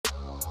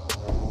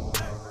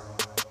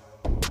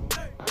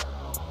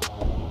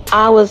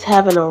I was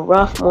having a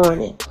rough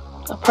morning.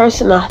 A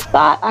person I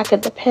thought I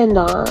could depend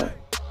on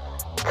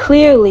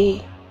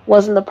clearly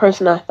wasn't the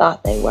person I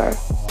thought they were.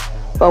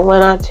 But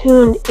when I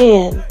tuned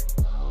in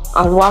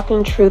on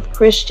Walking Truth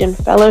Christian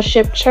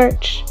Fellowship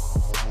Church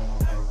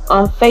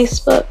on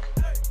Facebook,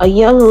 a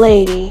young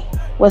lady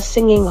was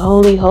singing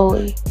Holy,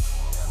 Holy.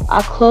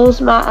 I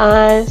closed my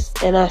eyes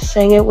and I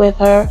sang it with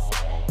her,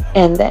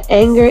 and the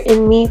anger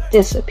in me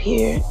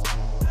disappeared.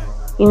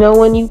 You know,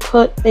 when you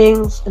put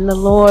things in the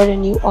Lord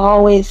and you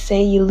always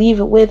say you leave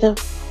it with Him,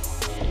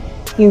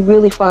 you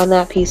really find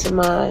that peace of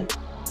mind.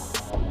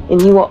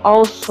 And you will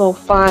also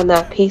find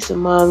that peace of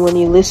mind when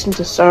you listen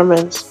to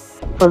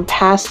sermons from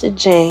Pastor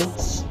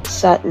James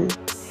Sutton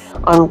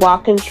on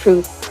Walking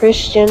Truth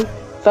Christian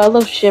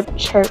Fellowship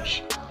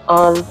Church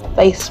on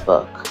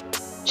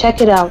Facebook. Check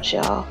it out,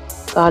 y'all.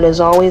 God is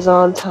always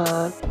on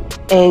time.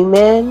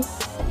 Amen.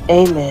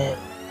 Amen.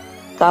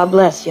 God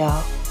bless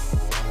y'all.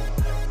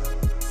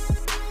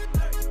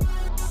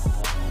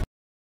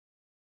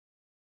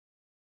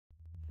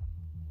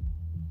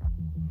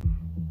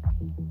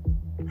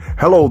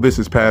 Hello, this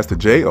is Pastor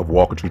Jay of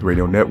Walking Truth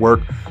Radio Network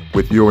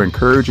with your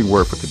encouraging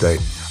word for today.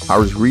 I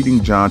was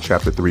reading John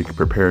chapter 3,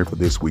 preparing for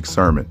this week's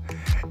sermon,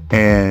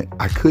 and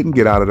I couldn't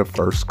get out of the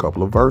first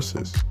couple of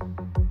verses.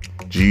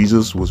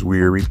 Jesus was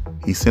weary.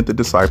 He sent the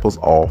disciples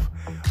off.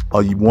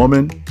 A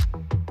woman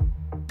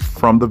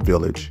from the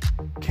village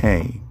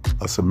came,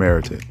 a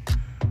Samaritan,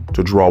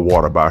 to draw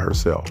water by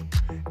herself.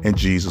 And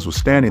Jesus was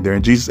standing there,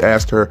 and Jesus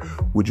asked her,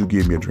 "Would you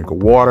give me a drink of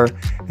water?"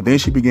 And then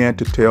she began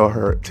to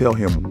tell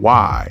him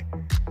why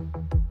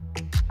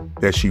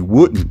that she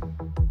wouldn't,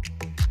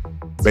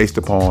 based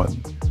upon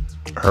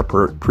her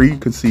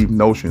preconceived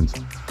notions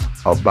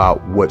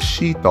about what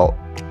she thought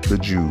the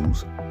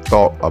Jews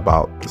thought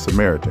about the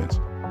Samaritans,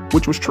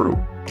 which was true.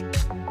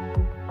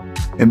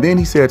 And then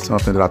he said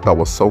something that I thought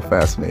was so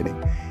fascinating.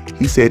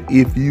 He said,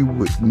 if you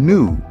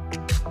knew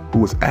who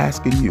was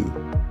asking you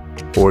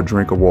for a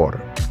drink of water,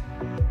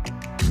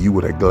 you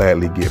would have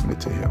gladly given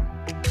it to him.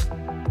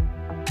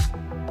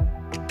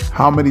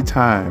 How many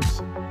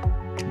times,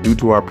 due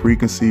to our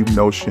preconceived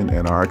notion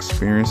and our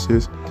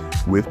experiences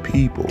with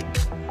people,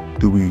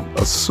 do we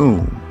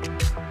assume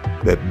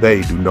that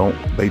they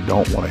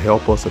don't want to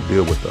help us or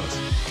deal with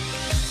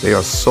us? They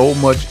are so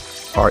much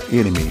our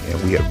enemy,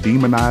 and we have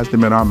demonized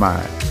them in our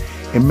mind.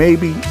 And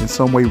maybe in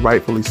some way,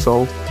 rightfully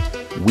so,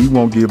 we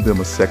won't give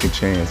them a second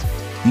chance,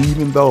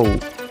 even though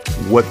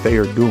what they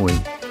are doing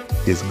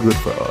is good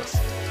for us.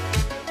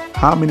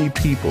 How many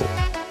people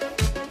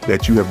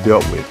that you have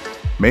dealt with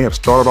may have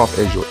started off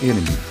as your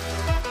enemy,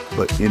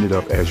 but ended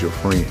up as your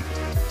friend?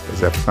 Does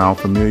that sound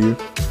familiar?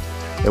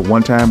 At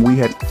one time, we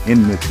had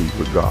enmity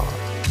with God.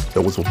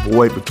 There was a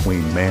void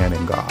between man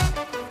and God,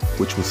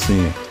 which was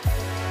sin.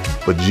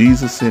 But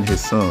Jesus sent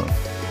his son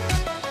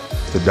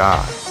to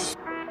die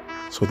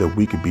so that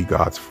we could be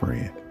God's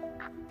friend.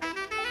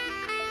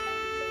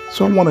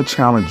 So I want to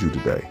challenge you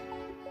today.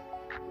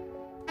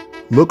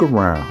 Look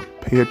around,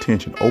 pay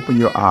attention, open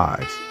your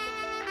eyes.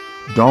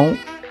 Don't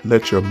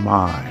let your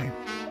mind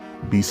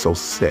be so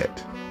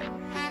set.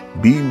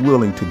 Be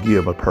willing to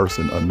give a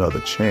person another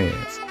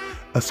chance,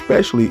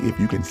 especially if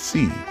you can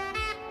see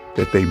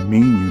that they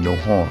mean you no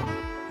harm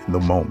in the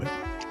moment.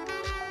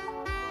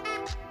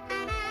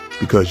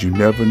 Because you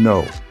never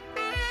know.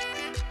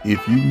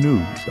 If you knew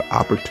the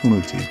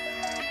opportunity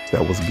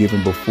that was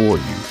given before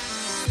you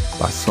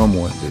by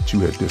someone that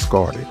you had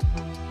discarded,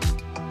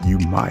 you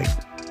might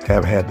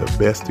have had the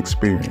best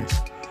experience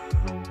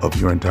of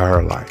your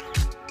entire life.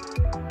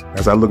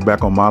 As I look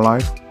back on my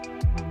life,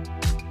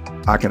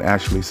 I can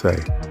actually say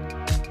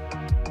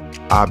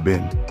I've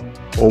been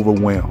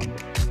overwhelmed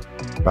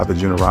by the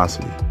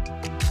generosity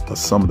of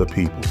some of the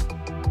people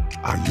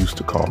I used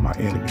to call my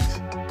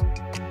enemies,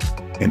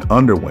 and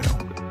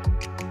underwhelmed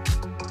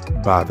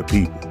by the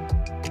people,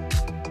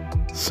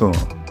 some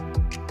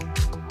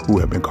who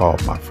have been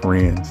called my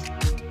friends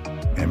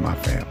and my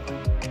family.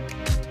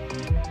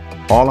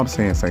 All I'm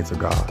saying, saints of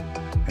God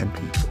and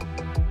people,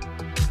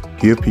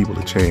 give people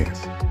a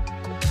chance,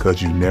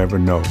 because you never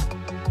know.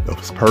 The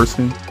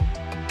person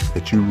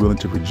that you're willing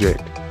to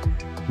reject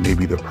may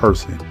be the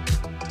person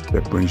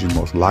that brings you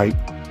most light,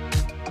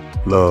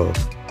 love,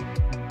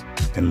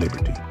 and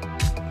liberty.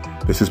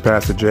 This is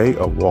Pastor Jay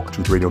of Walk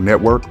Truth Radio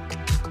Network.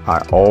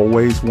 I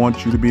always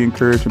want you to be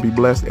encouraged and be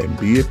blessed and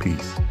be at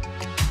peace.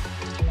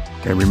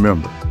 And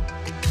remember,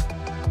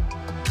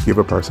 give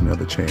a person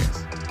another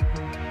chance,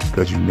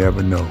 because you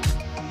never know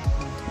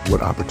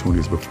what opportunity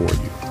is before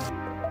you.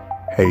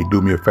 Hey,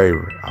 do me a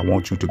favor. I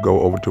want you to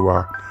go over to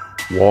our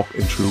Walk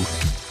in Truth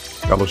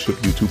Fellowship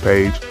YouTube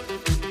page,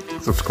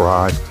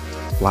 subscribe,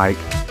 like,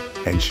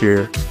 and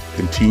share.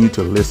 Continue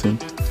to listen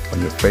on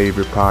your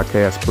favorite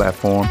podcast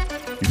platform.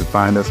 You can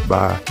find us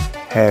by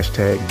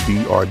hashtag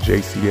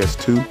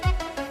BRJCS2,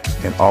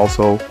 and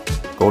also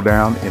go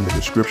down in the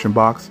description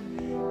box,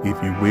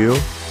 if you will,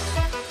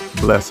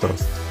 bless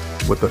us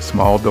with a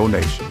small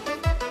donation.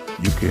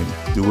 You can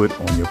do it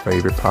on your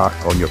favorite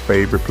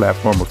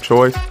platform of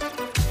choice,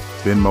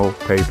 Venmo,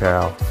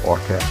 PayPal, or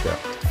Cash App.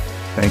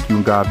 Thank you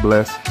and God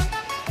bless.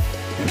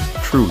 And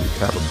truly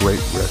have a great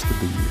rest of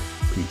the year.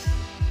 Peace.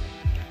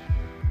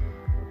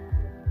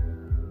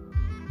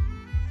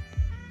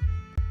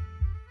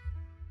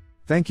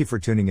 Thank you for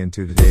tuning in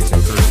to today's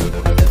encouragement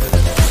word.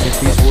 If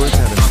these words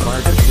have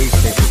inspired you, please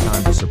take the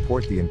time to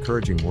support the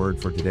encouraging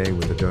word for today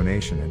with a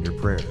donation and your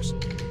prayers.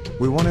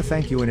 We want to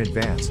thank you in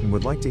advance and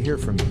would like to hear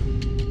from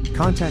you.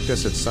 Contact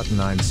us at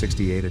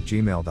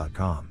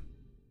sutton968@gmail.com.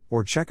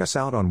 Or check us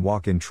out on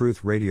Walk in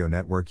Truth Radio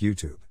Network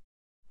YouTube.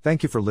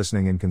 Thank you for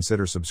listening and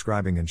consider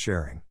subscribing and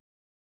sharing.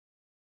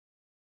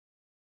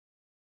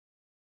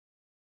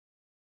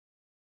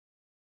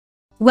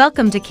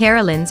 Welcome to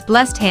Carolyn's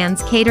Blessed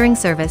Hands Catering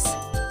Service.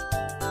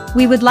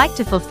 We would like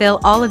to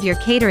fulfill all of your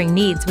catering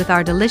needs with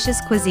our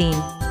delicious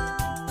cuisine.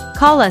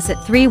 Call us at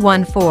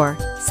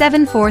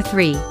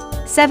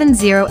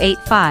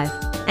 314-743-7085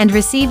 and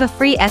receive a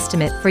free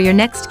estimate for your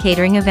next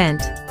catering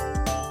event.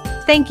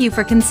 Thank you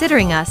for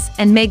considering us,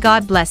 and may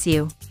God bless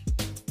you.